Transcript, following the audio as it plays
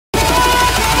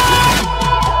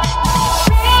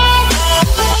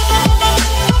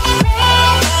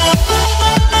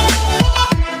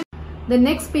The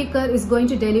next speaker is going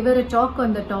to deliver a talk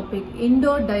on the topic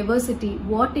Indoor Diversity,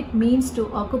 what it means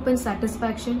to occupant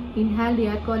satisfaction, inhaled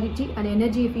air quality and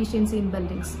energy efficiency in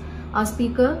buildings. Our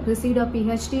speaker received a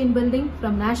PhD in building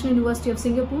from National University of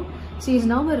Singapore. She is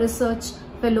now a research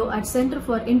fellow at Center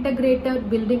for Integrated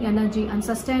Building Energy and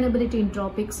Sustainability in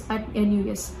Tropics at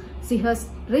NUS. She has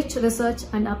rich research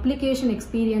and application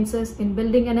experiences in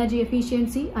building energy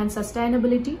efficiency and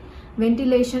sustainability,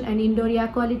 ventilation and indoor air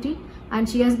quality, and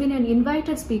she has been an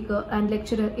invited speaker and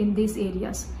lecturer in these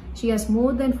areas. She has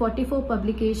more than 44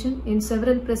 publications in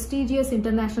several prestigious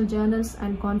international journals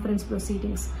and conference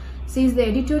proceedings. She is the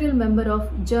editorial member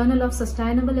of Journal of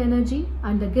Sustainable Energy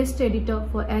and the guest editor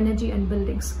for Energy and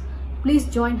Buildings. Please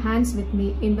join hands with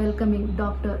me in welcoming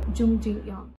Dr.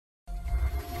 Junjing.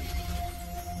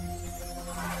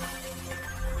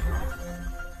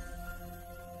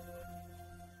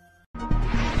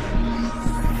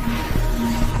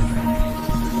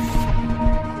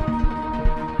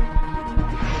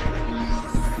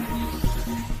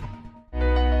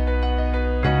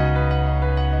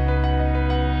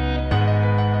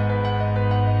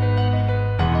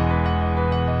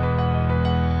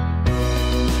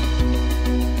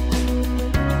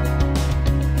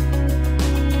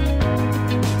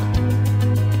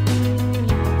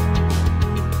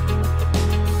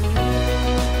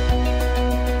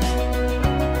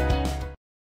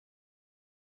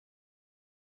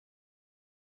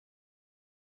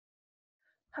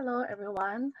 Hello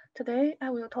everyone. Today I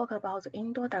will talk about the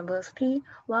indoor diversity,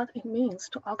 what it means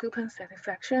to occupant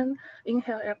satisfaction,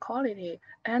 inhaled air quality,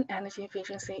 and energy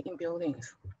efficiency in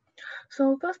buildings.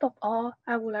 So first of all,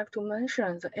 I would like to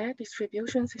mention the air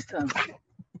distribution system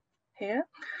here,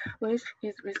 which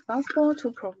is responsible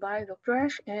to provide the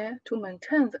fresh air to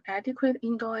maintain the adequate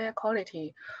indoor air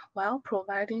quality while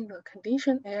providing the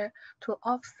conditioned air to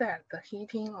offset the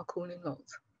heating or cooling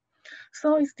loads.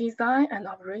 So its design and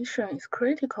operation is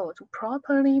critical to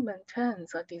properly maintain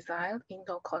the desired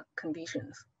indoor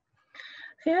conditions.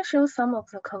 Here shows some of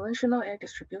the conventional air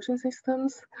distribution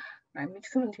systems, like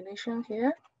mixed ventilation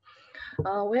here,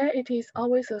 where it is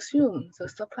always assumed the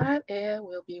supplied air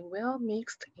will be well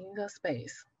mixed in the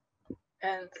space.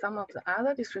 And some of the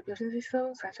other distribution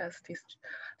systems, such as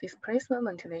displacement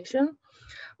ventilation,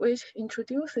 which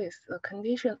introduces the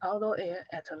conditioned outdoor air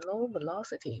at a low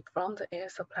velocity from the air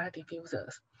supply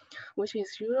diffusers, which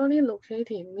is usually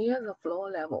located near the floor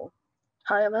level.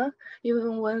 However,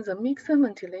 even when the mixed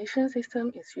ventilation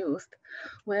system is used,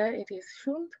 where it is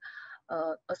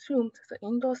assumed the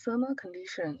indoor thermal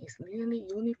condition is nearly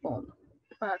uniform,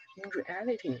 but in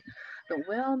reality, the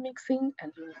well mixing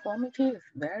and uniformity is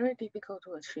very difficult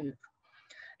to achieve.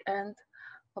 And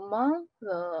among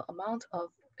the amount of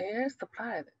air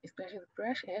supplied, especially the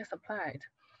fresh air supplied,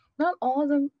 not all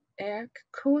the air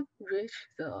could reach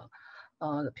the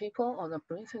people or the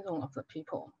breathing zone of the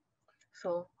people.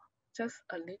 So just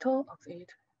a little of it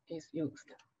is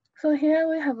used. So here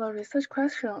we have a research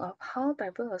question of how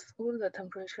diverse would the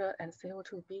temperature and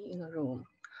CO2 be in a room,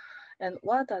 and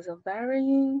what does a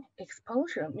varying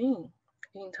exposure mean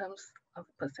in terms of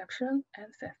perception and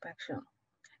satisfaction,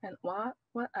 and what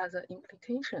are the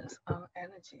implications on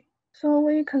energy. So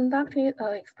we conducted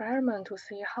an experiment to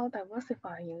see how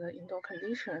diversifying the indoor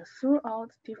conditions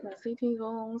throughout different city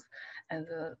zones and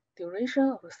the duration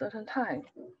of a certain time.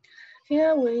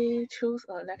 Here we choose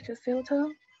a lecture theater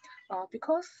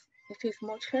because it is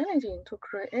more challenging to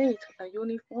create a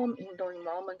uniform indoor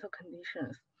environmental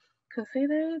conditions,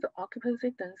 considering the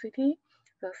occupancy density,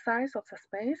 the size of the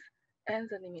space, and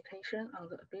the limitation on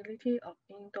the ability of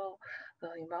indoor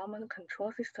environment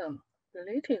control system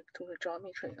related to the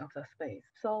geometry of the space.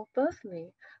 So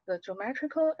firstly, the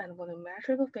geometrical and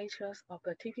volumetrical features of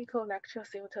the typical lecture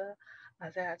theater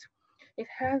are that it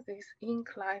has this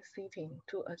inclined seating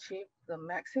to achieve the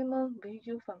maximum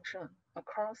visual function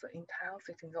across the entire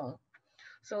sitting zone.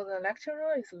 So the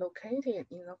lecturer is located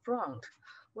in the front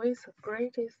with the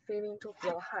greatest ceiling to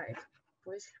floor height,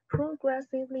 which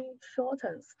progressively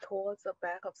shortens towards the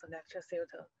back of the lecture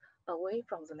theater, away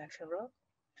from the lecturer.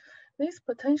 This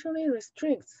potentially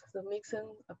restricts the mixing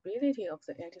ability of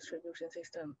the air distribution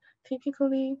system,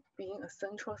 typically being a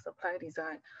central supply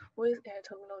design with air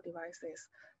terminal devices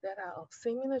that are of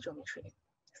similar geometry.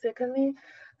 Secondly,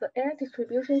 the air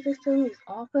distribution system is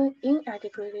often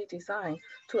inadequately designed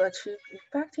to achieve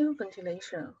effective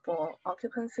ventilation for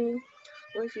occupancy,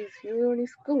 which is usually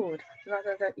skewed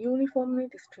rather than uniformly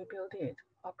distributed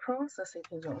across the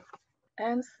sitting zone.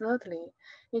 And thirdly,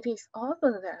 it is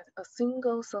often that a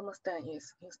single thermostat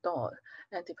is installed,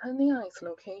 and depending on its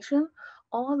location,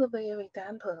 all the VAV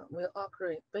damper will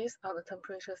operate based on the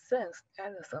temperature sensed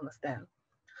at the thermostat.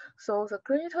 So the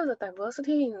greater the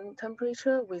diversity in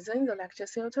temperature within the lecture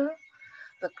theater,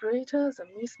 the greater the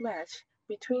mismatch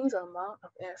between the amount of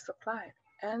air supplied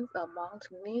and the amount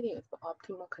needed for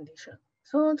optimal condition.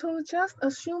 So to just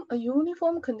assume a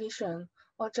uniform condition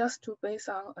or just to base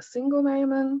on a single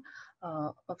measurement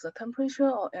of the temperature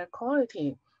or air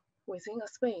quality within a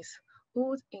space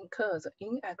would incur the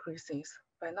inaccuracies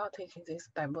by not taking these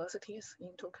diversities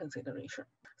into consideration.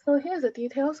 So here's the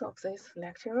details of this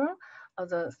lecture, of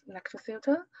the lecture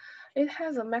theater. It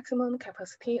has a maximum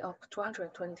capacity of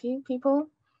 220 people,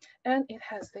 and it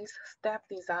has this step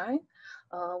design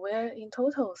where in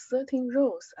total 13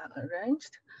 rows are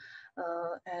arranged,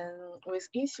 and with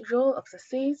each row of the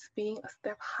seats being a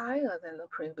step higher than the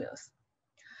previous.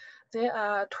 There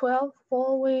are 12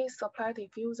 four-way supply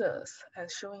diffusers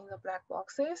as shown in the black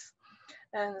boxes,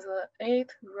 and the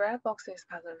 8 red boxes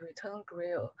are the return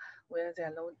grill where they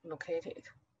are located.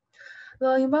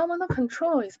 The environmental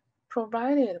control is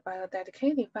provided by a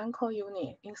dedicated fan coil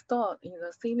unit installed in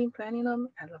the ceiling plenum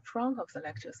at the front of the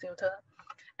lecture theater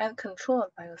and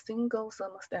controlled by a single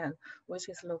thermostat, which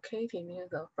is located near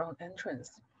the front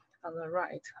entrance on the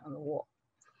right on the wall.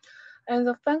 And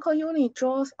the fan coil unit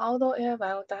draws outdoor air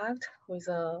via duct with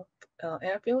a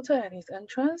air filter at its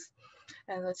entrance,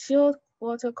 and the chilled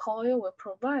water coil will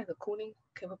provide the cooling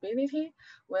capability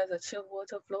where the chilled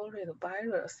water flow rate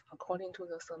varies according to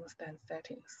the thermostat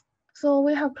settings. So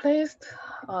we have placed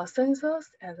sensors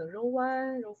at the row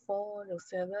 1, row 4, row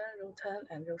 7, row 10,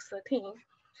 and row 13.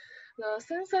 The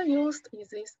sensor used is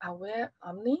this Aware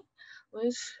Omni,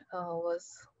 which was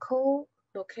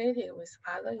co-located with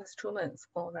other instruments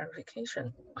for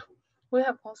verification. We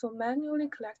have also manually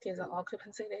collected the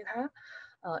occupancy data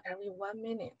every 1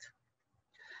 minute.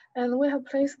 And we have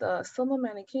placed the thermal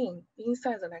mannequin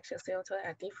inside the lecture theater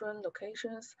at different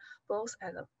locations, both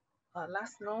at the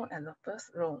last row and the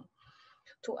first row,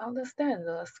 to understand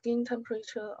the skin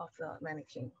temperature of the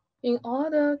mannequin. In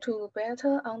order to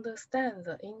better understand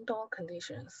the indoor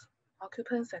conditions,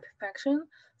 occupant satisfaction,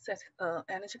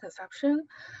 energy consumption,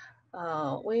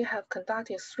 we have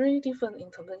conducted 3 different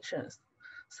interventions.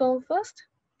 So first,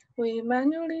 we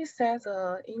manually set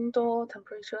the indoor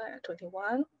temperature at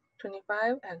 21,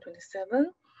 25, and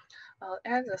 27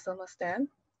 at the thermostat.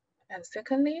 And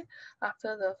secondly,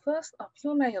 after the first of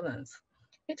 2 measurements,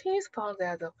 it is found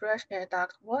that the fresh air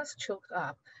duct was choked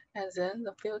up and then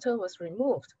the filter was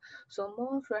removed, so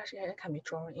more fresh air can be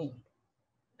drawn in.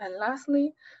 And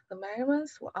lastly, the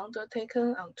measurements were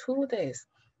undertaken on 2 days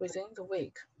within the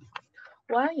week.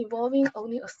 One involving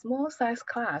only a small size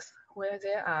class where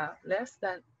there are less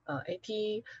than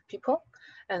 80 people,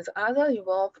 and the other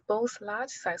involved both large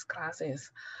size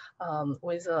classes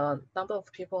with a number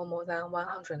of people more than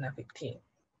 150.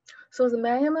 So the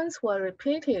measurements were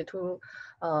repeated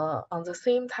on the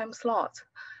same time slot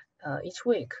each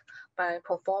week by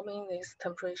performing these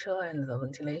temperature and the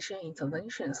ventilation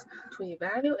interventions to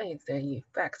evaluate their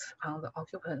effects on the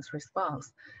occupant's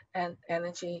response and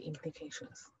energy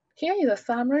implications. Here is a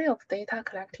summary of data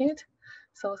collected.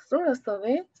 So through the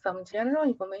survey, some general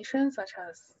information such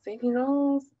as seating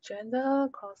rows, gender,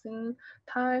 crossing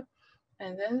type,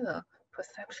 and then the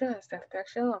perception and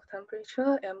satisfaction of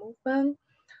temperature and movement,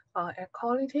 air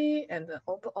quality, and the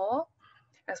overall,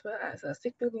 as well as the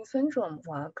sick building syndrome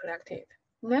were collected.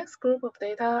 Next group of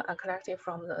data are collected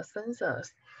from the sensors.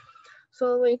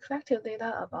 So we collected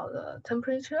data about the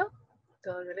temperature,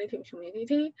 the relative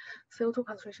humidity, CO2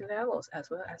 concentration levels, as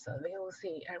well as the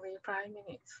VOC every 5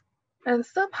 minutes. And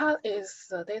third part is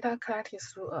the data collected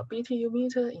through a BTU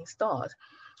meter installed.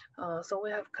 So we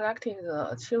have collected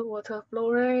the chilled water flow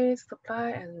rate, supply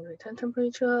and return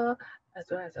temperature, as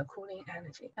well as the cooling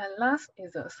energy. And last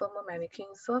is the thermal mannequin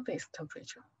surface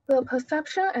temperature. The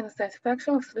perception and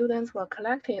satisfaction of students were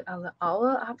collected on the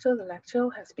hour after the lecture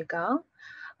has begun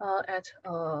at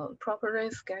a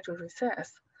properly scheduled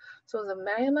recess. So the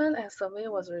measurement and survey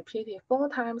was repeated 4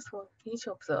 times for each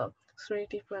of the 3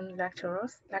 different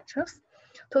lectures.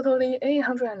 Totally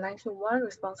 891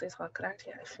 responses were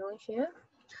collected as shown here.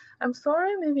 I'm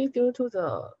sorry, maybe due to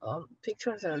the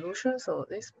picture resolution, so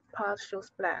this part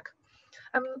shows black.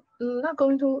 I'm not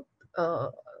going to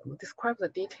describe the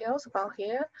details about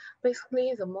here.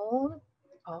 Basically, the more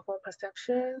for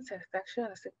perception, satisfaction,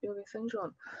 and sick building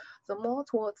syndrome, the more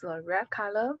towards the red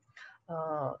color,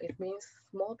 it means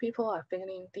more people are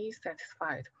feeling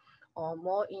dissatisfied or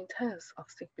more intense of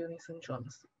sick building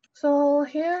syndromes. So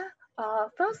here,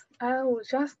 first, I will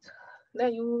just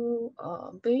let you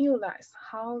visualize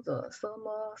how the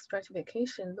thermal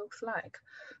stratification looks like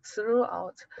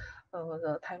throughout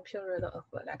the time period of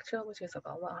the lecture, which is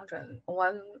about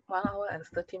 1 hour and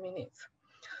 30 minutes.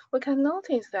 We can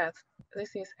notice that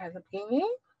this is at the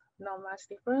beginning, not much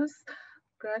difference.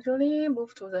 Gradually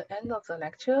move to the end of the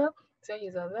lecture, there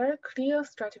is a very clear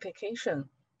stratification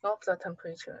of the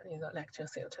temperature in the lecture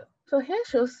theater. So here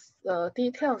shows the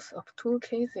details of two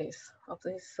cases of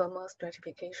these thermal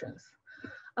stratifications.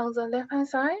 On the left-hand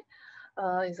side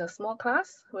is a small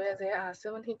class where there are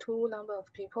 72 number of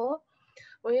people.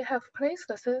 We have placed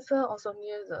the sensor also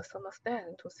near the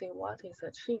thermostat to see what is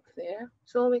achieved there.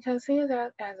 So we can see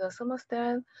that at the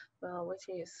thermostat, which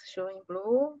is showing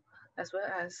blue, as well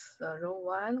as row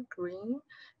 1 green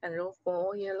and row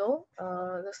 4 yellow,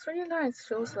 the three lines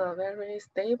shows a very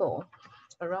stable,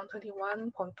 around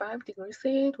 21.5 degrees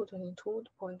C to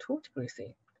 22.2 degrees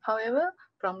C. However,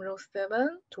 from row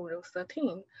 7 to row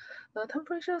 13, the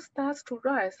temperature starts to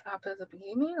rise after the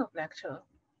beginning of lecture.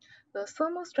 The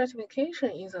thermal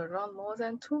stratification is around more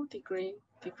than 2 degree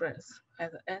difference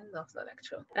at the end of the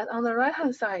lecture. And on the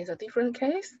right-hand side is a different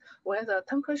case where the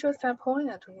temperature set point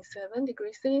at 27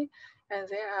 degrees C, and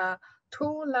there are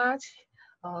two large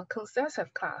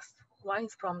consecutive class. One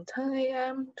is from 10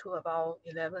 a.m. to about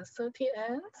 11:30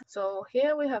 a.m. So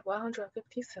here we have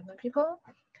 157 people,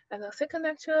 and the second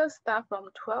lecture starts from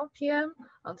 12 p.m.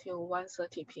 until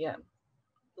 1:30 p.m.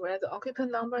 where the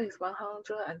occupant number is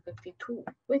 152.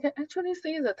 We can actually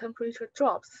see the temperature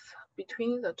drops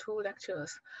between the two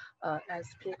lectures as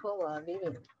people were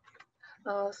leaving.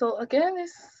 So again,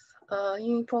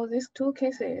 for these two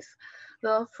cases,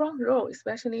 the front row,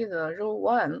 especially the row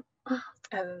 1,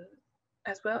 and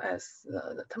as well as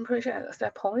the temperature at the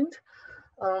set point,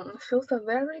 shows a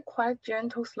very quite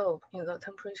gentle slope in the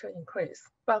temperature increase.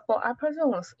 But for upper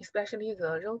zones, especially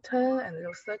the row 10 and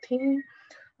row 13,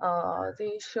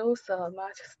 they shows a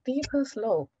much steeper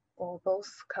slope for both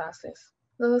classes.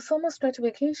 The thermal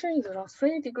stratification is around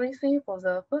 3 degrees C for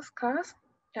the first class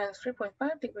and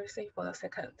 3.5 degrees C for the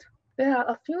second. There are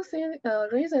a few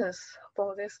reasons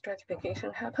for this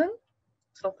stratification happen.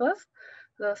 So first,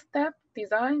 the step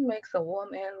design makes the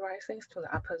warm air rises to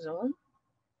the upper zone.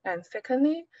 And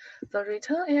secondly, the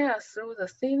return air through the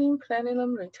ceiling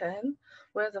plenilum return,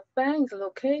 where the fan is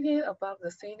located above the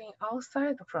ceiling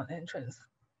outside the front entrance,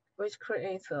 which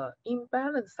creates an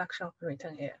imbalanced suction of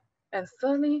return air. And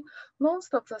thirdly,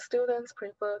 most of the students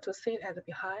prefer to sit at the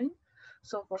behind.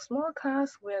 So for small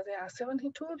class where there are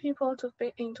 72 people to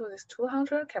fit into this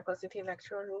 200 capacity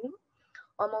lecture room,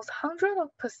 almost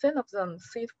 100% of them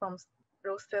sit from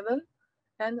row 7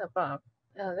 and above.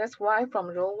 That's why from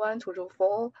row 1 to row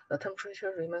 4, the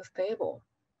temperature remains stable.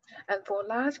 And for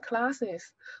large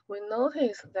classes, we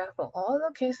notice that for all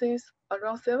the cases,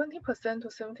 around 70% to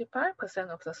 75%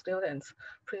 of the students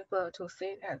prefer to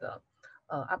sit at the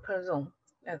upper zone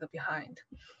at the behind,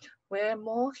 where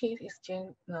more heat is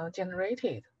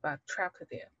generated but trapped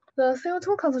there. The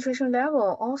CO2 concentration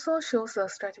level also shows a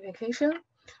stratification,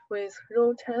 with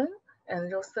row 10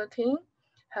 and row 13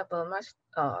 have a much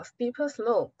steeper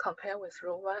slope compared with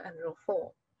row 1 and row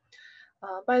 4.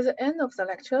 By the end of the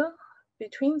lecture,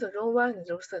 between the row 1 and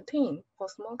row 13, for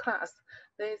small class,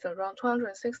 there is around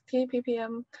 260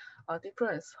 ppm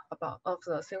difference of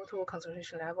the CO2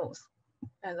 concentration levels.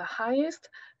 And the highest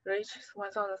reaches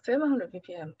 1,700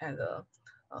 ppm at the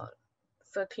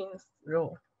 13th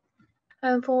row.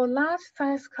 And for large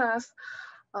size class,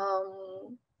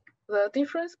 the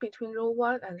difference between row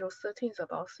 1 and row 13 is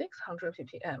about 600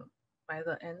 ppm by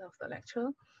the end of the lecture.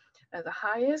 And the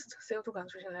highest CO2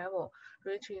 concentration level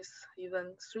reaches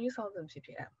even 3,000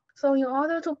 ppm. So in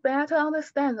order to better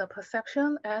understand the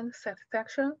perception and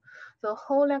satisfaction, the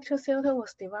whole lecture theater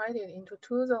was divided into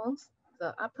two zones,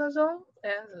 the upper zone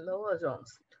and the lower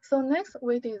zones. So next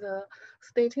we did the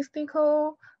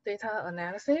statistical data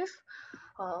analysis.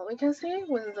 We can see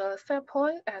with the set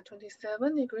point at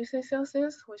 27 degrees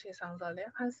Celsius, which is on the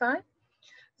left-hand side,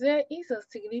 there is a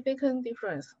significant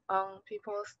difference on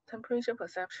people's temperature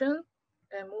perception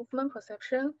and movement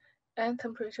perception and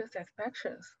temperature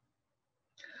satisfactions.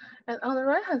 And on the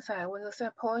right-hand side, when the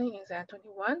set point is at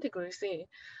 21 degrees C,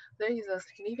 there is a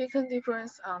significant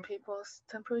difference on people's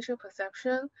temperature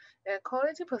perception, air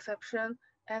quality perception,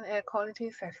 and air quality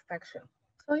satisfaction.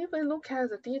 So if we look at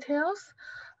the details,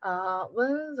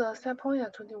 when the set point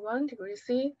at 21 degrees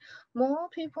C, more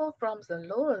people from the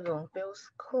lower zone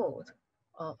feels cold,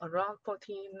 around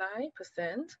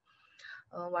 49%,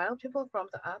 while people from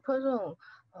the upper zone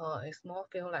is more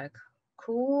feel like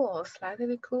cool or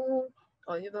slightly cool,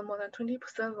 or even more than 20%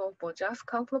 vote for just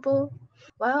comfortable.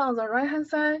 While on the right-hand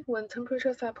side, when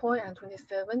temperature set point at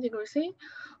 27 degrees C,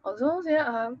 although there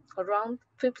are around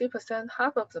 50%,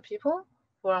 half of the people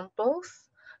from both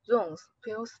zones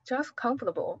feels just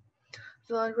comfortable,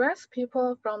 the rest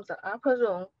people from the upper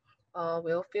zone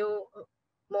will feel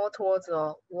more towards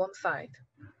the warm side,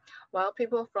 while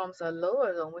people from the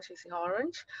lower zone, which is in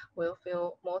orange, will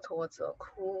feel more towards the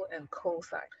cool and cold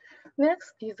side.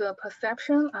 Next is the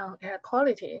perception on air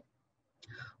quality.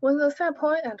 When the set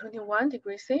point at 21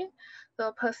 degrees C,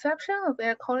 the perception of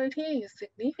air quality is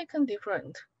significantly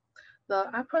different. The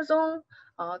upper zone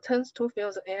tends to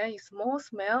feel the air is more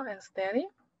smell and steady,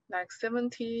 like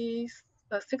 67%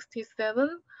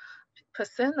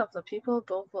 of the people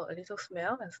go for a little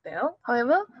smell and stale.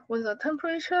 However, when the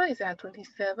temperature is at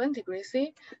 27 degrees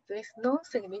C, there is no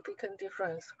significant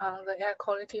difference on the air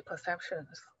quality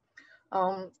perceptions.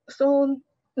 So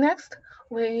next,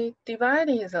 we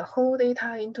divided the whole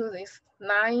data into these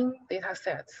 9 data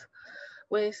sets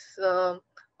with the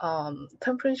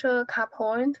temperature cut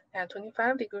point at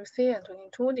 25 degrees C and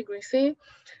 22 degrees C,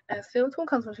 and CO2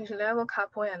 concentration level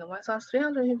cut point at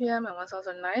 1,300 ppm and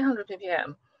 1,900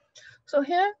 ppm. So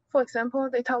here, for example,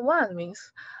 data 1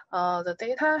 means the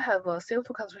data have a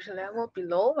CO2 concentration level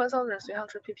below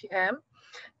 1,300 ppm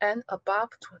and above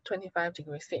 25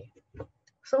 degrees C.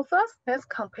 So first, let's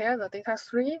compare the data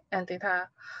 3 and data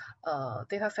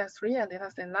set 3 and data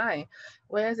set 9,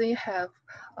 where they have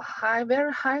a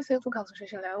very high CO2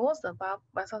 concentration levels above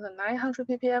 1,900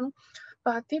 ppm,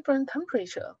 but different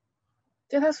temperature.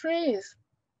 Data 3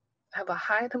 have a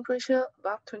high temperature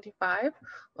above 25,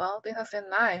 while data set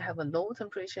 9 have a low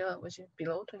temperature, which is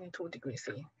below 22 degrees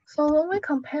C. So when we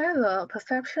compare the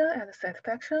perception and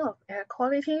satisfaction of air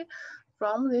quality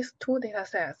from these two data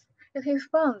sets, it is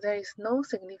found there is no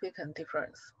significant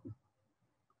difference.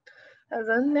 And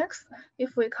then next,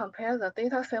 if we compare the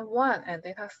data set 1 and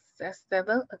data set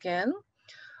 7 again,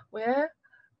 where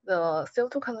the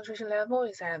CO2 concentration level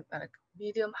is at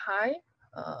medium high,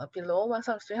 below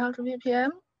 1,300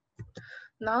 ppm,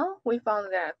 now we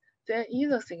found that there is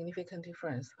a significant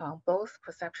difference on both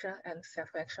perception and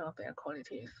satisfaction of air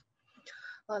qualities.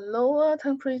 A lower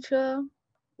temperature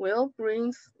will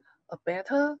bring a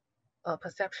better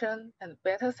perception and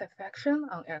better satisfaction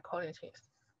on air qualities.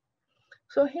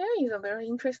 So here is a very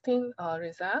interesting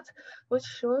result, which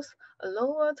shows a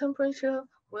lower temperature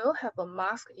will have a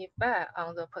mask effect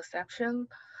on the perception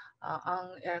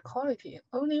on air quality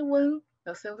only when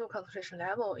the CO2 concentration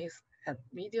level is at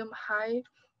medium-high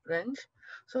range.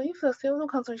 So if the CO2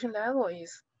 concentration level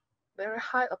is very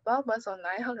high, above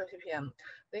 1,900 ppm,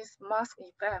 this mask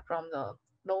effect from the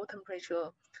low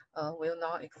temperature will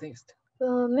not exist.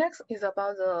 The next is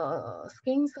about the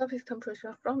skin surface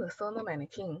temperature from the thermal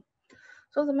mannequin.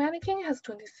 So the mannequin has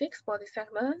 26 body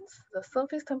segments. The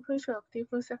surface temperature of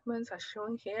different segments are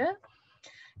shown here.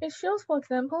 It shows, for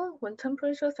example, when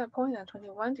temperature set point at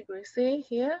 21 degrees C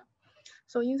here.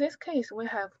 So in this case, we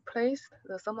have placed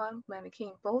the thermal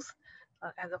mannequin both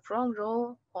at the front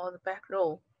row or the back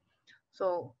row.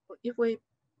 So if we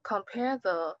compare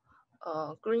the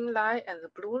green line and the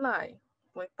blue line,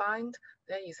 we find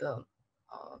there is a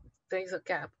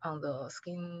gap on the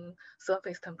skin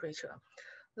surface temperature.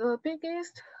 The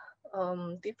biggest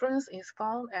difference is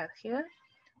found at here,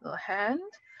 the hand,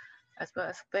 as well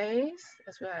as face,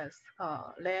 as well as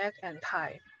leg and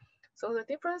thigh. So the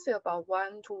difference is about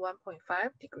 1 to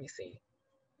 1.5 degrees C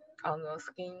on the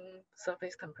skin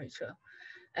surface temperature.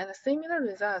 And a similar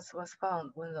results was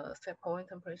found when the set point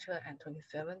temperature at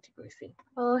 27 degrees C.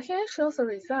 Here shows the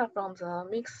result from the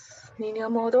mixed linear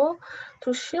model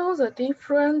to show the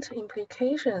different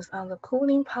implications on the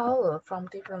cooling power from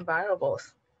different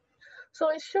variables. So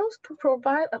it shows to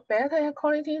provide a better air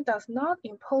quality does not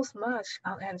impose much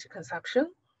on energy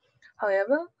consumption.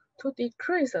 However, to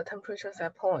decrease the temperature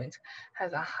set point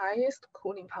has the highest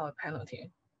cooling power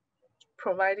penalty.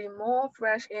 Providing more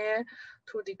fresh air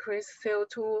to decrease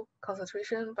CO2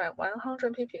 concentration by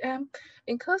 100 ppm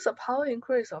incurs a power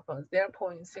increase of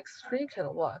 0.63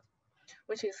 kilowatt,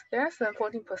 which is less than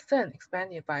 14%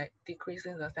 expanded by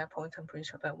decreasing the set point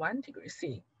temperature by 1 degree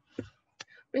C.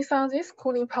 Based on this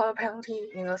cooling power penalty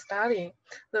in the study,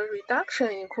 the reduction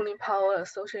in cooling power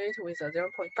associated with a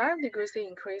 0.5 degrees C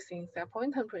increase in set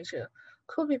point temperature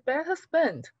could be better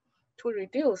spent to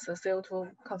reduce the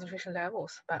CO2 concentration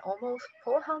levels by almost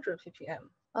 400 ppm.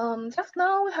 Just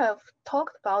now we have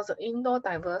talked about the indoor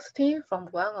diversity from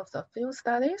one of the field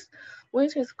studies,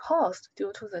 which is caused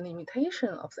due to the limitation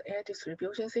of the air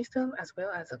distribution system as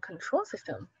well as the control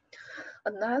system.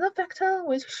 Another factor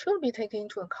which should be taken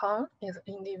into account is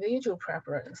individual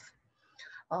preference.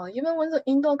 Even when the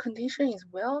indoor condition is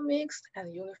well mixed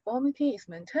and uniformity is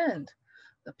maintained,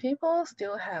 the people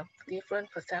still have different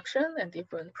perception and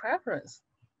different preference.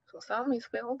 So some is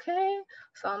feel okay,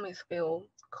 some is feel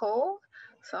cold,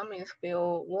 some is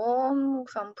feel warm,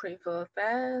 some prefer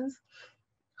fans.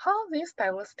 how this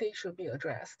diversity should be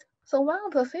addressed. So one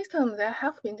of the systems that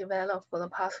have been developed for the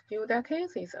past few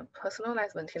decades is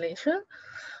personalized ventilation.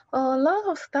 A lot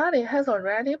of study has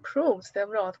already proved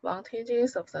several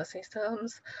advantages of the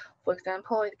systems. For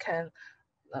example, it can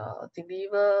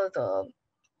deliver the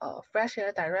fresh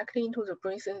air directly into the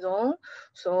breathing zone.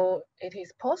 So it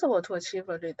is possible to achieve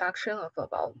a reduction of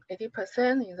about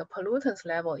 80% in the pollutants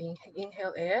level in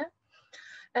inhaled air.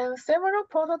 And several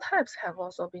prototypes have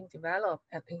also been developed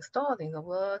and installed in the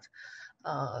world.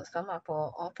 Some are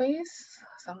for office,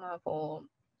 some are for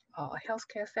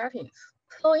healthcare settings.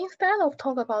 So instead of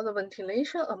talk about the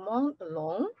ventilation amount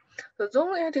alone, the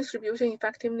zone air distribution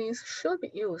effectiveness should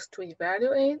be used to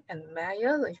evaluate and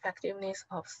measure the effectiveness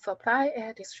of supply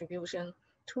air distribution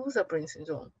to the breathing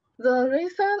zone. The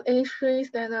recent H3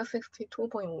 standard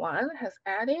 62.1 has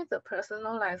added the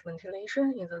personalized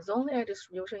ventilation in the zone air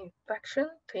distribution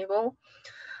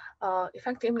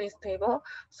effectiveness table,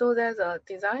 so that the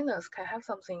designers can have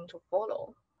something to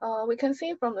follow. We can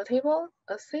see from the table,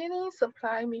 a ceiling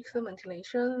supply mixed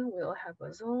ventilation will have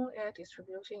a zone air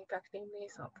distribution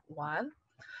effectiveness of 1,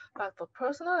 but for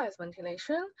personalized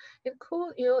ventilation, it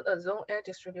could yield a zone air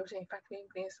distribution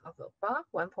effectiveness of above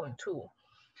 1.2,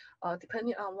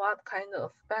 depending on what kind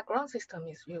of background system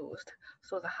is used.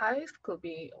 So the highest could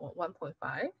be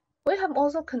 1.5. We have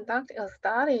also conducted a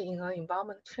study in an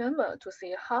environment chamber to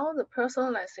see how the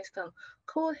personalized system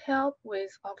could help with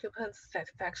occupant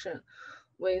satisfaction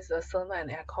with the thermal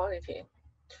and air quality.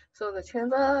 So the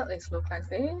chamber is look like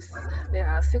this. There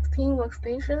are 16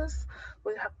 workstations.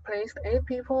 We have placed 8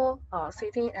 people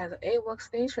sitting at 8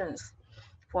 workstations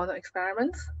for the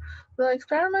experiments. The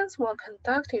experiments were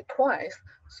conducted twice,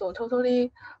 so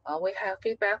totally we have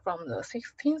feedback from the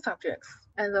 16 subjects.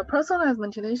 And the personalized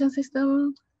ventilation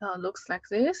system looks like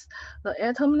this. The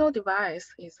air terminal device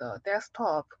is a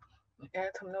desktop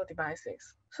air terminal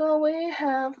devices. So we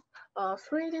have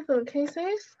 3 different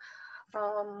cases.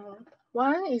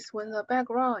 One is when the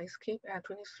background is kept at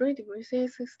 23 degrees C,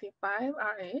 65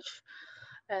 RH,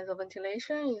 and the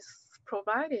ventilation is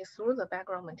provided through the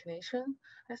background ventilation.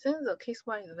 I think the case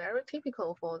 1 is very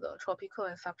typical for the tropical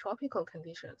and subtropical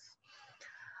conditions.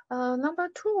 Number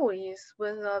 2 is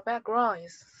when the background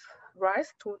is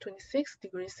rise to 26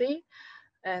 degrees C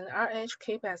and RH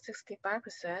kept at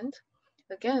 65%.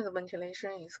 Again, the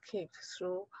ventilation is kept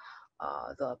through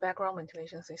the background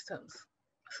ventilation systems.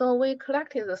 So we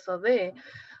collected the survey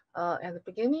at the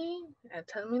beginning, at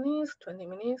 10 minutes, 20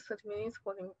 minutes, 30 minutes,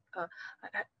 40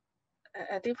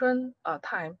 at different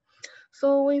time.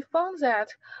 So we found that,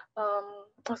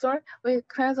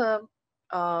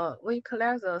 we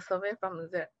collect the survey from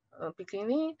the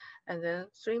beginning, and then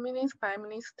 3 minutes, 5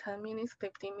 minutes, 10 minutes,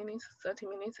 15 minutes, 30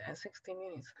 minutes, and 60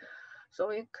 minutes. So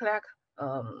we collect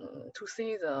to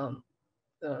see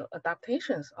the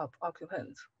adaptations of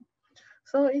occupants.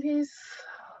 So it is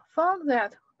found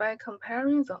that by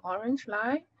comparing the orange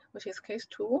line, which is case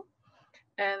 2,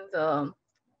 and the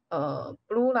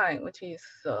blue line, which is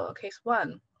case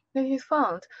 1, it is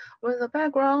found when the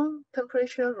background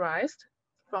temperature rises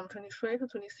from 23 to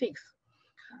 26,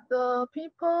 the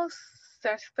people's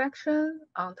satisfaction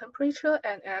on temperature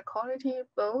and air quality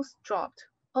both dropped.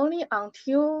 Only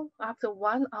until after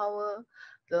 1 hour,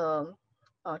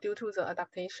 due to the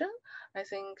adaptation, I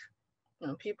think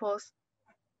people's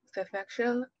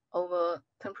satisfaction over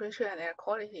temperature and air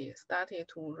quality started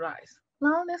to rise.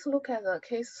 Now let's look at the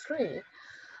case 3.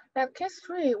 At case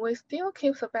 3, we still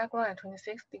keep the background at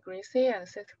 26 degrees C and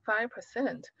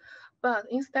 65%, but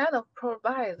instead of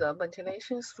provide the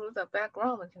ventilation through the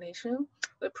background ventilation,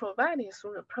 we provide it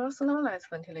through the personalized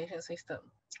ventilation system.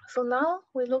 So now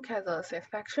we look at the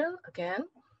satisfaction again,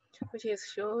 which is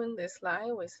shown this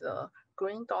line with the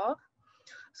green dot.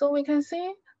 So we can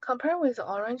see, compared with the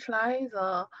orange line,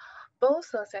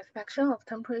 both the satisfaction of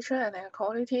temperature and air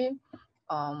quality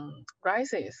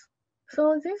rises.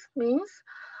 So this means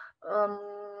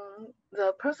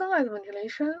the personalized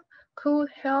ventilation could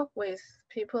help with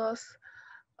people's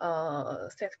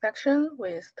satisfaction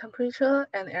with temperature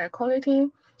and air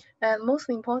quality, and most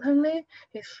importantly,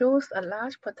 it shows a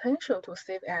large potential to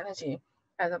save energy,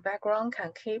 as the background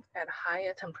can keep at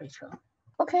higher temperature.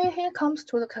 Okay, here comes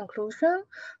to the conclusion.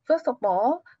 First of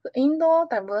all, the indoor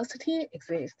diversity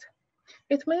exists.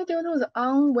 It may be due to the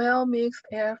unwell mixed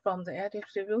air from the air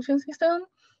distribution system,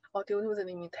 or due to the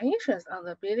limitations on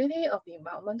the ability of the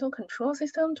environmental control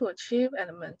system to achieve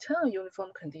and maintain a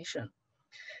uniform condition.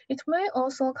 It may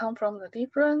also come from the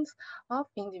difference of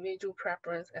individual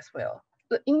preference as well.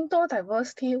 The indoor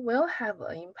diversity will have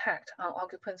an impact on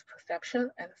occupants'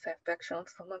 perception and satisfaction of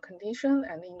thermal condition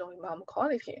and indoor environment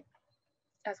quality,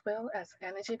 as well as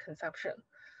energy consumption.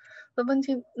 The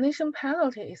ventilation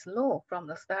penalty is low from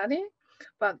the study,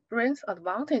 but brings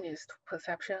advantages to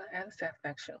perception and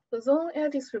satisfaction. The zone air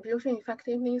distribution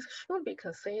effectiveness should be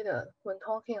considered when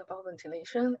talking about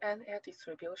ventilation and air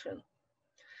distribution.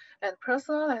 And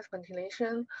personalized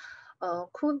ventilation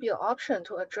could be an option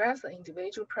to address the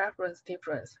individual preference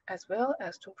difference, as well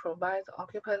as to provide the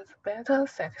occupants better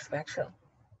satisfaction.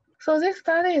 So this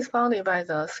study is funded by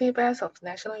the CBEST of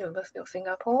National University of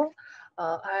Singapore.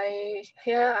 I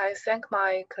thank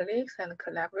my colleagues and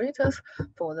collaborators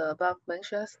for the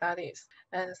above-mentioned studies.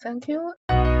 And thank you.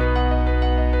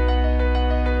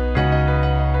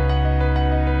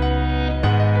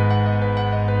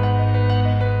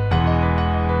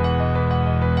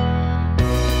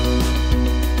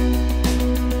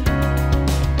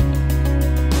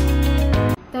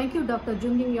 Thank you, Dr.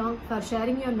 Junjing for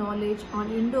sharing your knowledge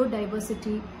on indoor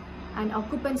diversity and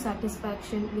occupant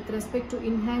satisfaction with respect to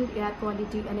inhaled air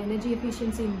quality and energy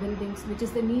efficiency in buildings, which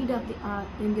is the need of the hour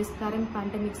in this current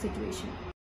pandemic situation.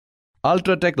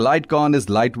 Ultratech Lightcon is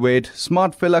lightweight,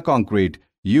 smart filler concrete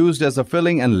used as a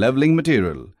filling and leveling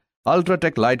material.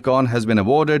 Ultratech Lightcon has been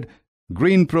awarded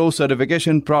Green Pro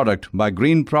certification product by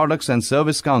Green Products and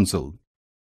Service Council.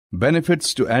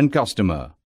 Benefits to end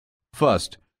customer.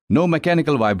 First, no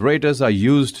mechanical vibrators are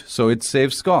used, so it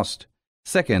saves cost.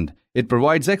 Second, it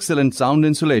provides excellent sound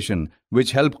insulation,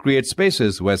 which help create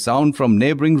spaces where sound from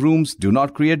neighboring rooms do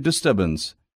not create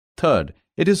disturbance. Third,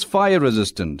 it is fire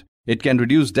resistant. It can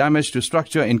reduce damage to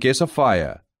structure in case of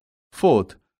fire.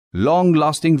 Fourth,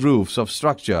 long-lasting roofs of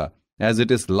structure as it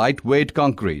is lightweight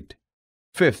concrete.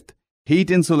 Fifth,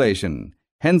 heat insulation,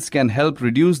 hence can help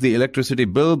reduce the electricity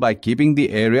bill by keeping the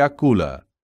area cooler.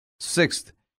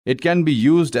 Sixth, it can be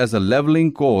used as a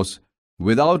leveling course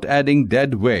without adding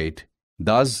dead weight,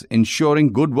 thus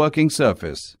ensuring good working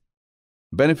surface.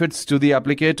 Benefits to the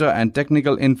applicator and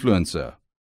technical influencer.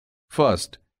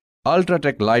 First,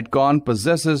 Ultratech Lightcon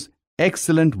possesses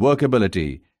excellent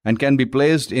workability and can be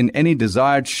placed in any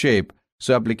desired shape,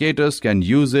 so applicators can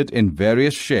use it in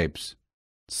various shapes.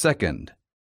 Second,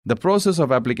 the process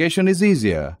of application is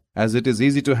easier as it is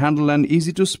easy to handle and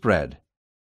easy to spread.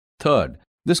 Third,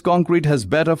 this concrete has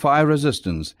better fire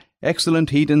resistance, excellent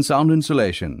heat and sound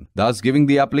insulation, thus giving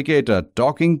the applicator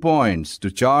talking points to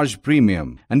charge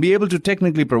premium and be able to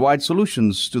technically provide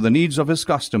solutions to the needs of his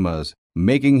customers,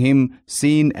 making him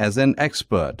seen as an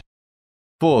expert.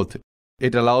 Fourth,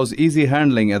 it allows easy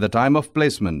handling at the time of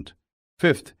placement.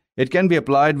 Fifth, it can be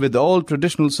applied with all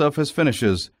traditional surface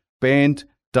finishes, paint,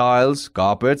 tiles,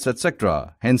 carpets,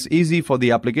 etc., hence easy for the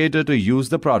applicator to use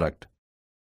the product.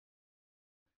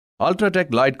 Ultratech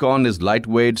Lightcon is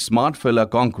lightweight, smart filler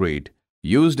concrete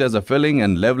used as a filling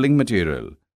and leveling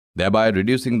material, thereby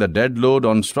reducing the dead load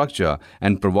on structure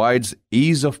and provides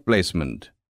ease of placement.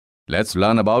 Let's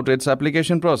learn about its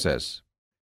application process.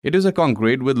 It is a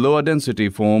concrete with lower density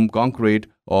foam concrete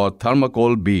or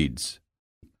thermocol beads.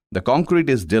 The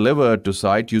concrete is delivered to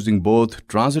site using both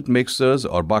transit mixers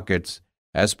or buckets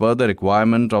as per the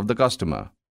requirement of the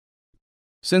customer.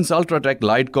 Since Ultratech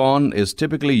Lightcon is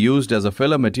typically used as a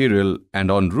filler material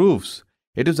and on roofs,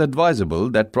 it is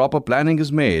advisable that proper planning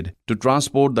is made to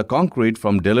transport the concrete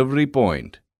from delivery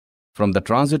point, from the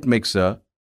transit mixer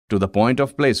to the point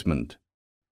of placement.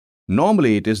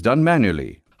 Normally it is done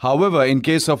manually. However, in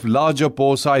case of larger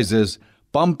pour sizes,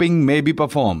 pumping may be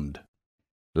performed.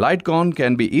 Lightcon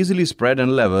can be easily spread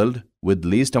and leveled with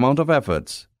least amount of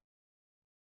efforts.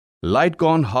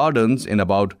 Lightcon hardens in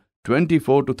about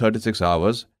 24 to 36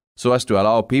 hours so as to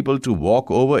allow people to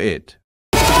walk over it.